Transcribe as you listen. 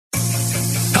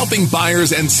helping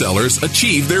buyers and sellers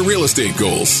achieve their real estate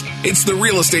goals. It's the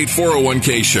Real Estate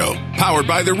 401k Show, powered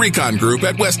by the Recon Group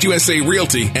at West USA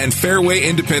Realty and Fairway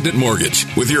Independent Mortgage,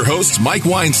 with your hosts Mike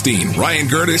Weinstein, Ryan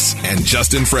Gertis, and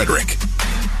Justin Frederick.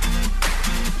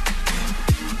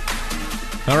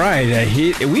 All right,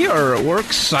 we're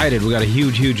excited. We got a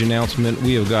huge announcement.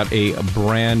 We have got a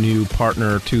brand new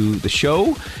partner to the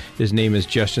show. His name is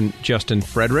Justin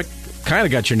Frederick. Kind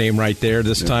of got your name right there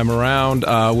this time around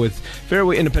with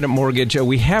Fairway Independent Mortgage.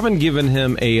 We haven't given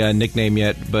him a nickname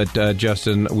yet, but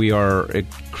Justin, we are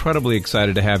incredibly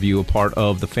excited to have you a part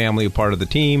of the family, a part of the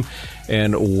team,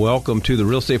 and welcome to the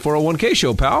Real Estate 401k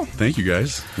Show, pal. Thank you,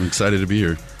 guys. I'm excited to be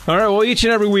here. All right, well, each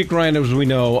and every week, Ryan, as we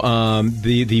know,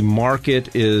 the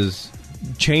market is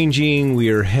changing. We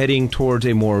are heading towards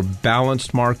a more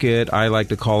balanced market. I like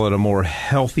to call it a more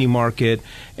healthy market.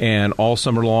 And all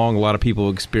summer long, a lot of people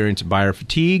experience buyer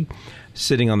fatigue,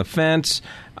 sitting on the fence.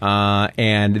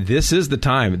 And this is the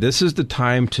time. This is the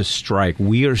time to strike.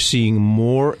 We are seeing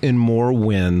more and more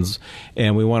wins,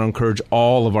 and we want to encourage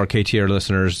all of our KTR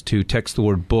listeners to text the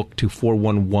word book to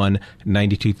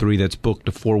 411-923. That's book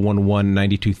to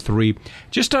 411-923.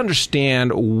 Just to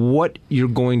understand what you're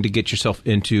going to get yourself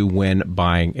into when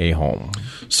buying a home.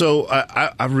 So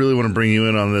I really want to bring you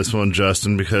in on this one,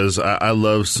 Justin, because I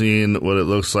love seeing what it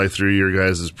looks like through your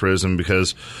guys' prism.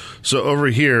 Because so over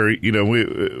here, you know,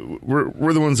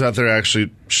 we're the ones out there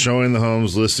actually showing the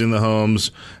homes, listing the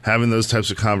homes, having those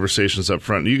types of conversations up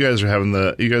front. You guys are having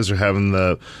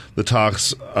the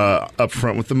talks up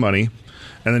front with the money,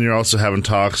 and then you're also having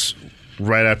talks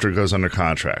right after it goes under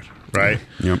contract, right?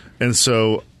 Yep. And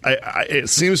so it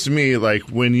seems to me like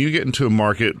when you get into a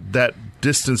market, that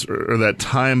distance or that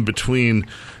time between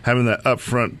having that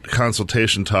upfront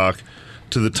consultation talk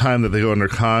to the time that they go under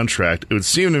contract, it would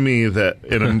seem to me that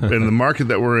in the market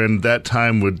that we're in, that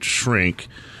time would shrink.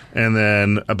 And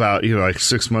then about, like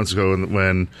 6 months ago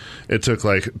when it took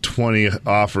like 20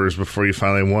 offers before you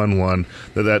finally won one,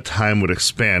 that time would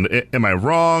expand. Am I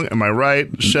wrong? Am I right?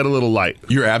 Shed a little light.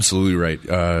 You're absolutely right.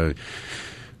 The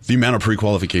amount of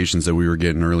pre-qualifications that we were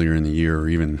getting earlier in the year or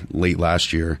even late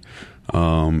last year,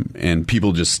 and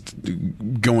people just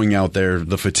going out there,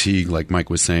 the fatigue, like Mike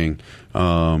was saying,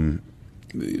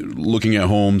 looking at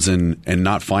homes and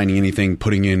not finding anything,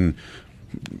 putting in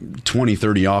 20,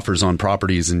 30 offers on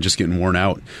properties and just getting worn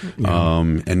out. Yeah.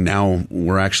 And now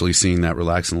we're actually seeing that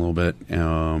relaxing a little bit.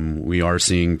 We are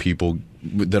seeing people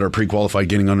that are pre-qualified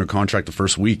getting under contract the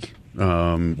first week,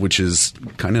 which is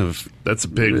kind of... That's a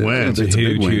big win. It's a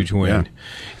huge win.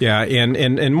 Yeah,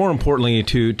 and more importantly,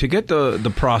 to get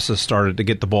the process started, to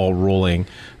get the ball rolling,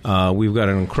 we've got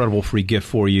an incredible free gift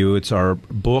for you. It's our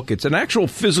book. It's an actual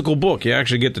physical book. You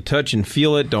actually get to touch and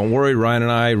feel it. Don't worry, Ryan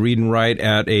and I read and write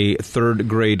at a third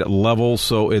grade level,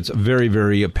 so it's very,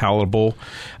 very palatable.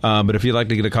 But if you'd like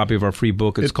to get a copy of our free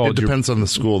book, it's called... It depends on the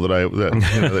school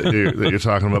that you're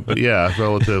talking about, but yeah,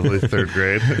 relatively third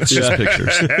grade. It's just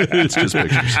pictures. It's just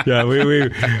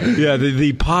pictures. Yeah,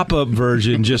 the pop-up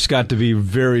version just got to be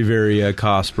very, very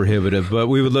cost prohibitive. But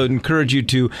we would encourage you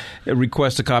to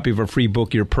request a copy of our free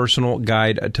book, Your Personal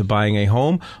Guide to Buying a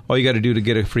Home. All you got to do to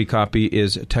get a free copy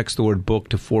is text the word book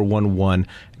to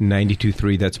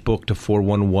 411-923. That's book to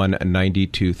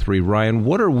 411-923. Ryan,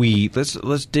 what are we?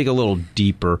 Let's dig a little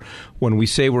deeper. When we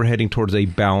say we're heading towards a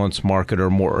balanced market or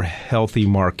a more healthy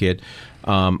market,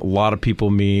 a lot of people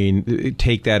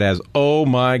take that as, oh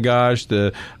my gosh,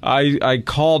 I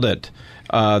called it.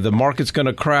 The market's going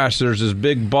to crash. There's this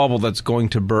big bubble that's going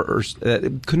to burst.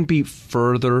 It couldn't be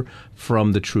further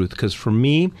from the truth. Because for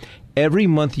me, every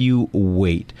month you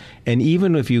wait, and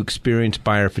even if you experience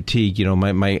buyer fatigue,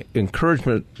 my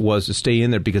encouragement was to stay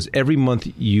in there because every month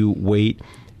you wait,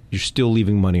 you're still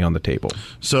leaving money on the table.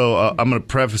 So I'm going to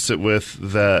preface it with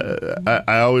that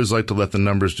I always like to let the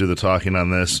numbers do the talking on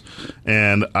this.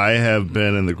 And I have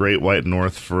been in the Great White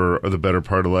North for the better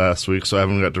part of last week, so I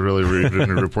haven't got to really read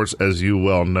any reports, as you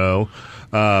well know.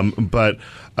 But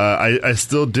I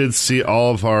still did see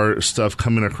all of our stuff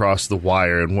coming across the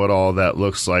wire and what all that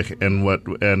looks like and what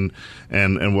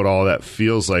all that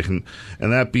feels like. And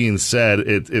that being said,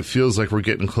 it feels like we're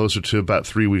getting closer to about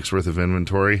 3 weeks worth of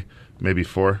inventory. Maybe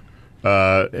 4.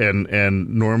 And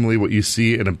normally what you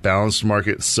see in a balanced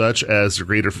market such as the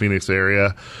greater Phoenix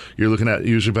area, you're looking at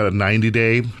usually about a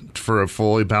 90-day for a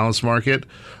fully balanced market.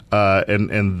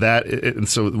 And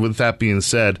so with that being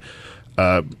said,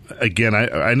 again,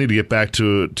 I need to get back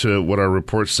to what our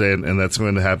reports say, and that's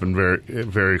going to happen very,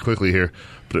 very quickly here.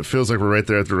 But it feels like we're right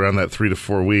there at around that 3 to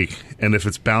 4 week. And if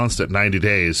it's balanced at 90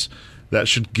 days, that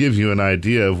should give you an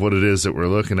idea of what it is that we're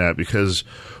looking at, because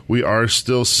we are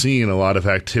still seeing a lot of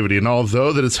activity. And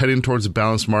although that it's heading towards a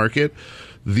balanced market,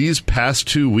 these past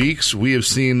 2 weeks, we have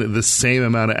seen the same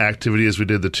amount of activity as we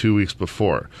did the 2 weeks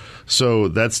before. So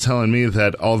that's telling me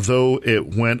that although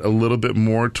it went a little bit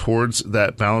more towards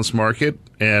that balanced market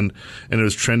and it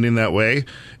was trending that way,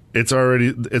 it's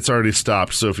already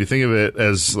stopped. So if you think of it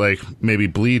as like maybe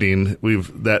bleeding,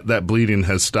 that bleeding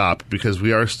has stopped, because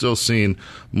we are still seeing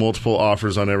multiple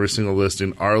offers on every single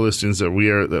listing. Our listings that we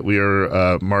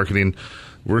are marketing,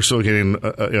 we're still getting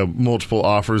multiple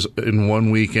offers in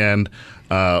one weekend,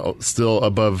 still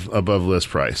above list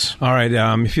price. All right.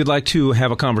 If you'd like to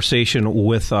have a conversation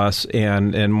with us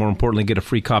and more importantly, get a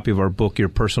free copy of our book, Your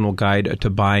Personal Guide to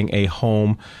Buying a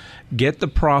Home, get the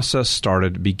process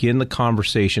started. Begin the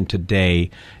conversation today.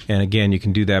 And again, you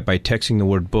can do that by texting the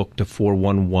word book to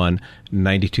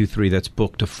 411-923. That's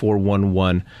book to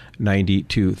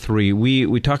 411-923.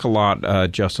 We talk a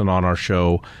lot, Justin, on our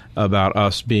show about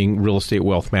us being real estate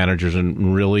wealth managers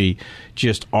and really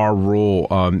just our role.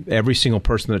 Every single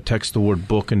person that texts the word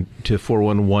book to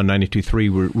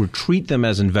 411-923, we treat them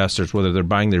as investors, whether they're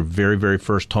buying their very, very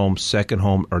first home, second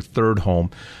home, or third home.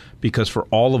 Because for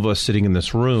all of us sitting in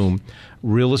this room,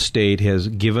 real estate has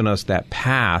given us that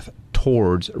path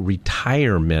towards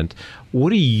retirement.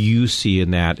 What do you see in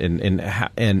that, and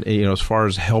as far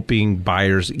as helping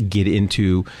buyers get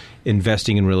into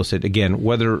investing in real estate, again,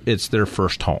 whether it's their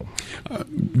first home?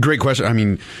 Great question. I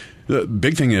mean, the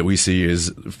big thing that we see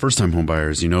is first-time home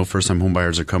buyers. First-time home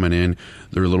buyers are coming in.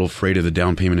 They're a little afraid of the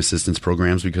down payment assistance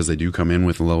programs because they do come in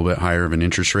with a little bit higher of an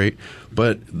interest rate.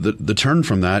 But the turn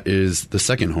from that is the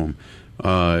second home.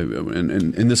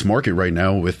 And in this market right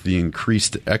now, with the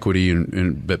increased equity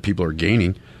that people are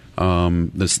gaining,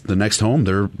 the next home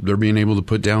they're being able to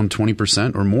put down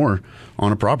 20% or more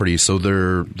on a property. So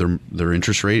their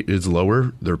interest rate is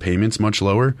lower, their payments much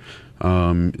lower.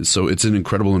 So it's an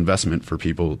incredible investment for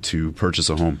people to purchase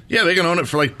a home. Yeah, they can own it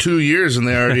for like 2 years and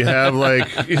they already have like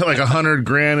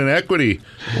 $100,000 in equity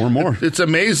or more. It's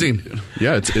amazing.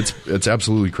 Yeah, it's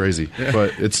absolutely crazy,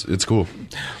 but it's cool.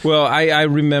 Well, I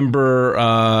remember,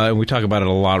 and we talk about it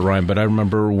a lot, Ryan, but I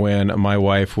remember when my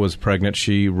wife was pregnant,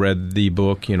 she read the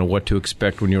book, What to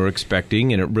Expect When You're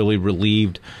Expecting, and it really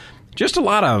relieved just a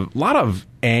lot of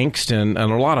angst and a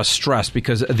lot of stress,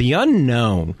 because the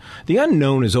unknown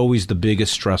is always the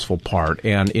biggest stressful part.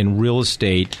 And in real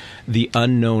estate, the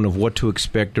unknown of what to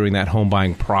expect during that home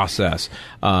buying process,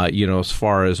 as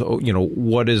far as,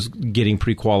 what is getting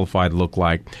pre-qualified look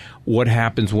like? What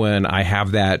happens when I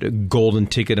have that golden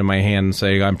ticket in my hand and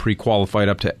say I'm pre-qualified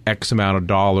up to X amount of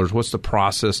dollars? What's the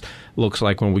process looks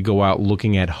like when we go out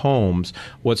looking at homes?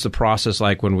 What's the process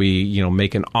like when we,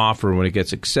 make an offer, when it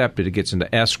gets accepted, it gets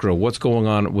into escrow? What's going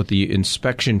on with the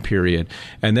inspection period?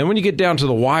 And then when you get down to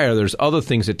the wire, there's other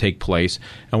things that take place.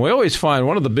 And we always find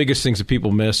one of the biggest things that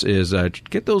people miss is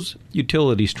get those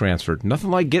utilities transferred. Nothing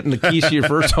like getting the keys to your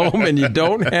first home and you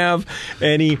don't have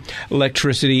any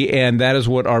electricity. And that is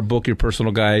what our book, Your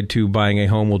Personal Guide to Buying a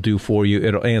Home, will do for you.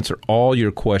 It'll answer all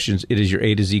your questions. It is your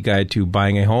A to Z guide to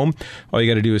buying a home. All you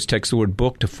got to do is text the word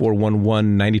book to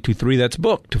 411-923. That's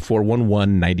book to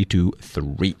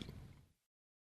 411-923.